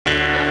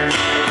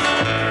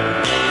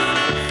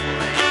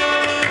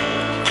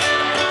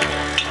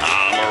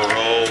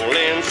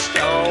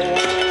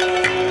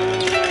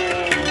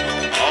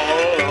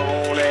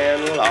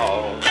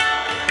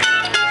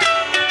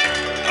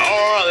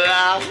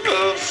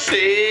sin,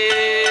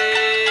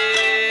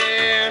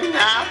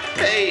 I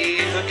pay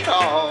the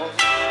cost.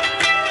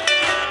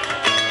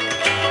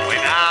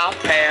 When I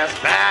pass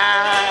by,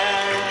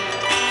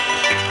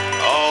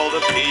 all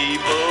the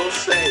people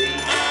say,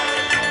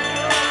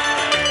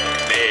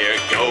 there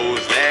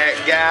goes that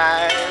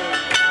guy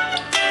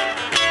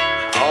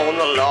on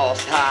the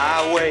lost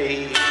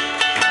highway.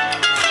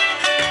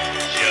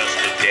 Just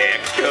a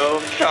deck of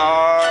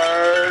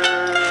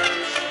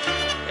cards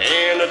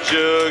and a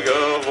jug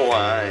of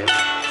wine,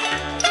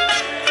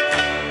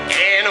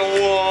 and a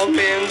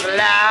woman's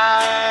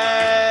life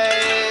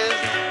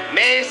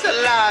makes a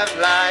life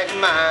like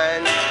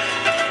mine.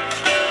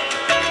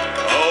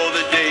 Oh,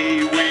 the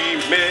day we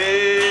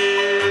met,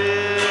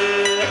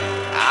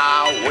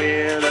 I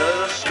went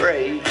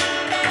astray,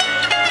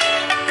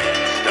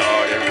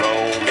 started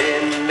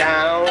roaming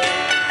down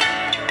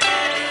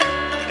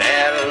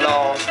that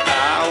lost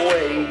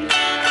highway.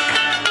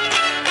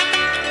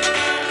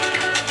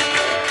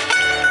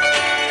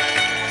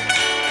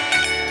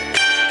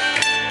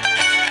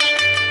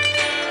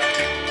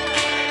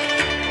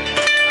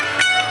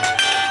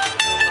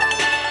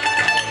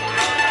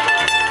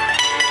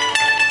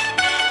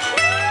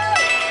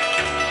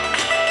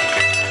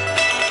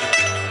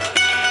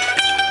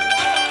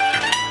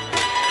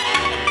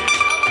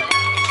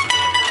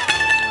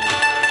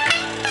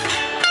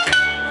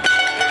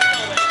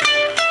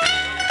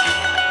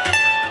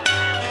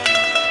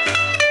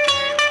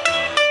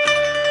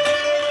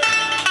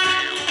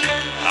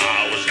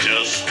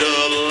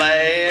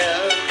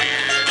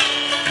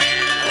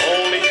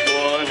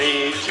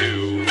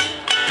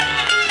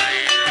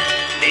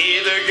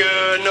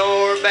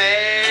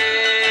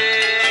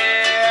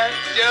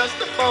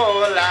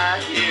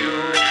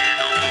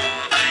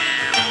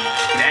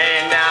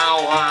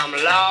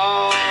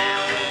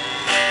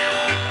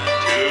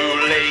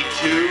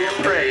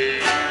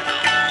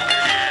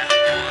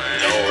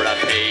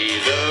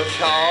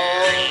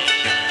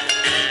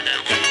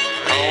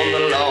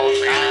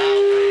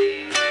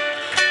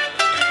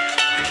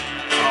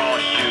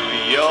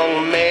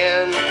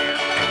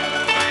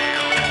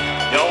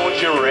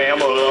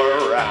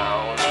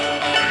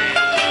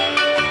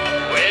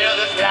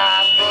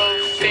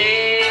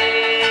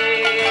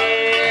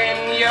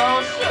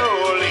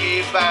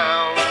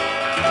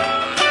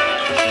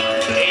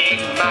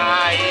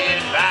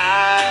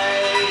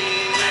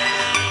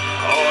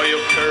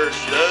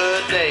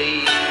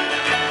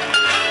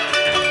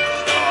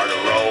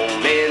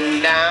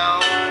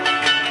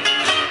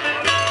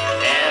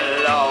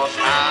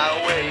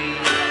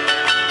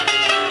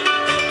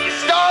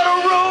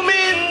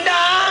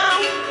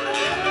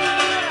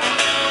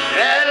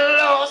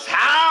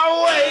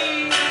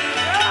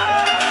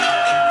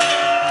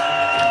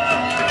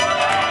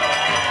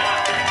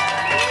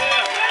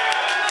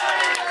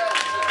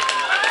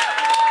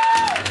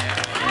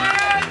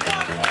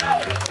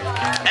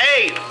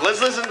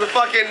 Listen to the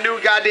fucking new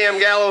goddamn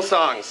Gallows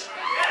songs.